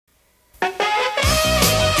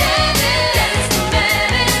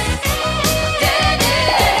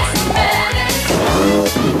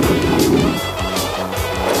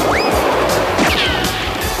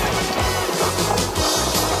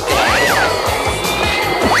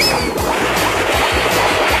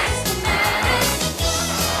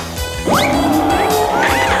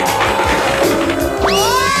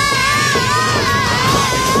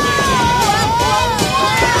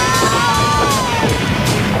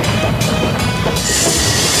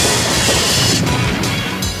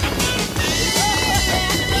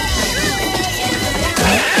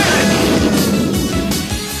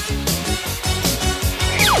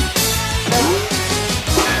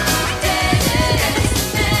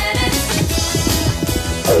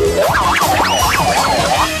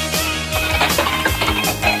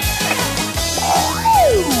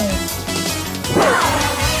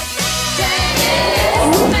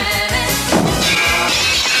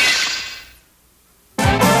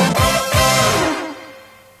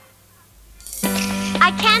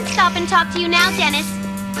stop and talk to you now, Dennis.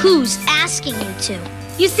 Who's asking you to?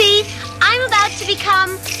 You see, I'm about to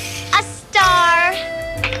become a star.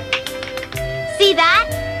 See that?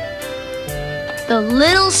 The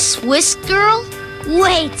little Swiss girl?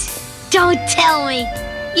 Wait, don't tell me.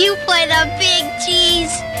 You play the big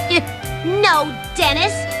cheese. No,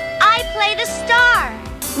 Dennis. I play the star.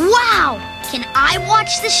 Wow! Can I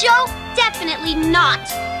watch the show? Definitely not.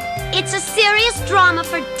 It's a serious drama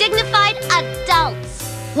for dignified adults.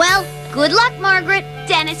 Well, good luck, Margaret.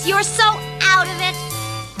 Dennis, you're so out of it.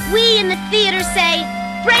 We in the theater say,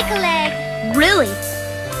 break a leg. Really?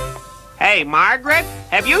 Hey, Margaret,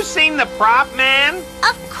 have you seen the prop man?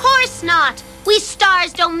 Of course not. We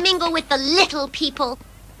stars don't mingle with the little people.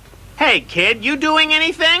 Hey, kid, you doing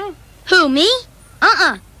anything? Who, me?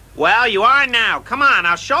 Well, you are now. Come on,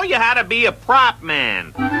 I'll show you how to be a prop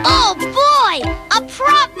man. Oh, boy! A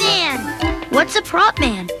prop man! What's a prop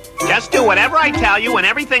man? Just do whatever I tell you and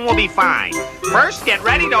everything will be fine. First, get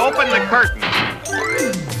ready to open the curtain.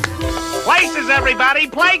 Places, everybody,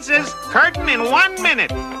 places. Curtain in 1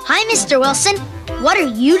 minute. Hi, Mr. Wilson. What are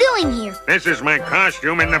you doing here? This is my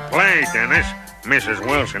costume in the play, Dennis. Mrs.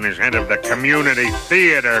 Wilson is head of the community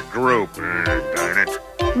theater group. Darn it.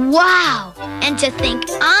 Wow! And to think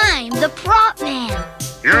I'm the prop man.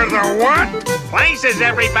 You're the what? Places,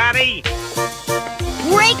 everybody.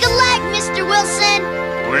 Break a leg, Mr. Wilson.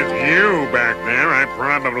 With you back there, I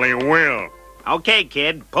probably will. Okay,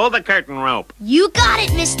 kid, pull the curtain rope. You got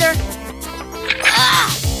it, mister.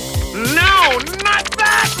 No, not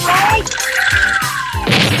that rope!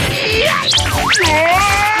 Hey,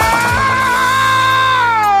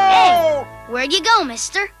 where'd you go,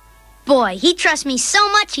 mister? Boy, he trusts me so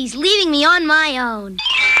much he's leaving me on my own.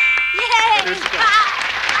 Yay!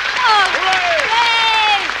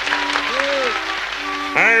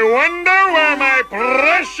 I wonder where my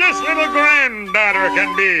precious little granddaughter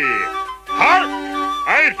can be. Hark!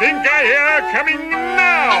 I think I hear her coming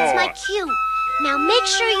now. That's my cue. Now make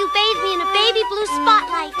sure you bathe me in a baby blue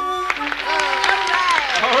spotlight.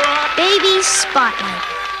 Baby spotlight.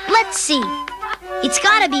 Let's see. It's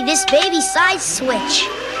gotta be this baby-sized switch.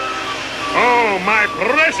 Oh, my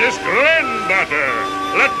precious granddaughter.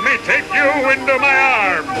 Let me take you into my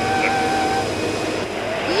arms.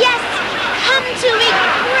 Yes! Come to me,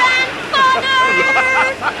 Grandfather!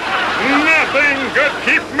 Nothing could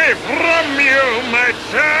keep me from you, my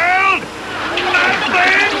child.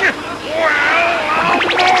 Nothing? Well,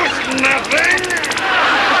 almost nothing.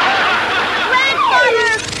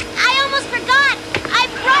 Grandfather! I almost forgot! I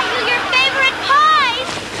brought you your favorite pie!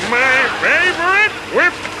 My favorite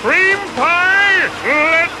whipped cream pie?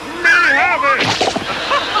 Let me have it.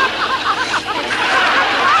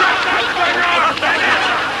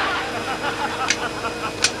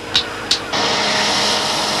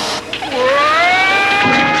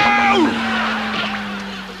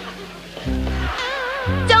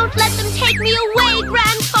 Don't let them take me away,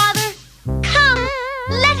 Grandfather! Come,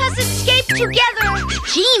 let us escape together!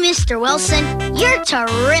 Gee, Mr. Wilson, you're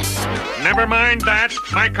terrific. Never mind that.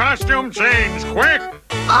 My costume changed. Quick.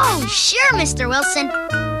 Oh, sure, Mr. Wilson.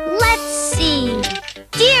 Let's see.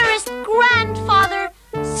 Dearest Grandfather,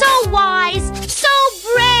 so wise, so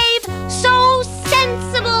brave, so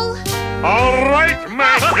sensible. All right,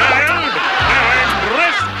 my child. Now I'm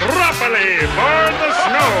dressed properly for the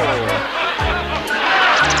snow.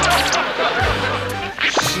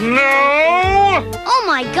 Snow? Oh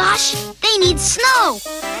my gosh, they need snow.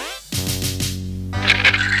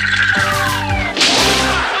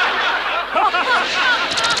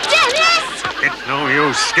 Dennis! It's no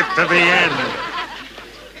use. Skip to the end.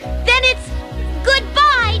 Then it's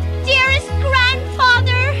goodbye, dearest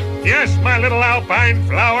Grandfather. Yes, my little alpine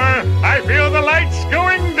flower. I feel the lights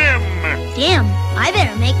going dim. Damn, I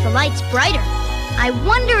better make the lights brighter. I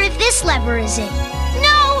wonder if this lever is it.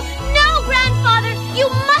 No, no, Grandfather, you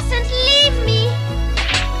mustn't leave me.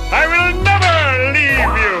 I will never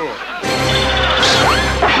leave you.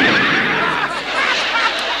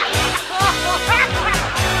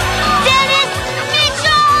 Dennis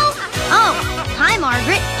Mitchell! Oh, hi,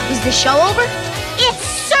 Margaret. Is the show over? It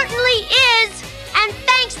certainly is. And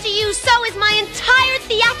thanks to you, so is my entire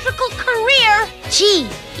theatrical career. Gee,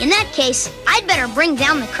 in that case, I'd better bring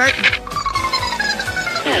down the curtain.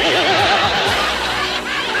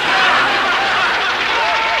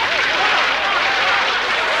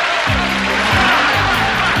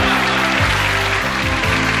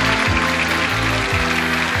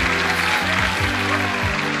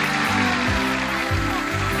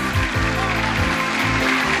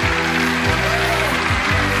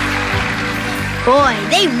 Boy,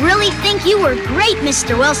 they really think you were great,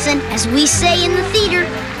 Mr. Wilson. As we say in the theater,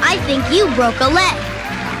 I think you broke a leg.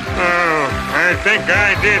 Oh, I think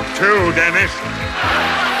I did too, Dennis.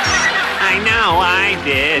 I know I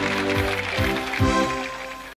did.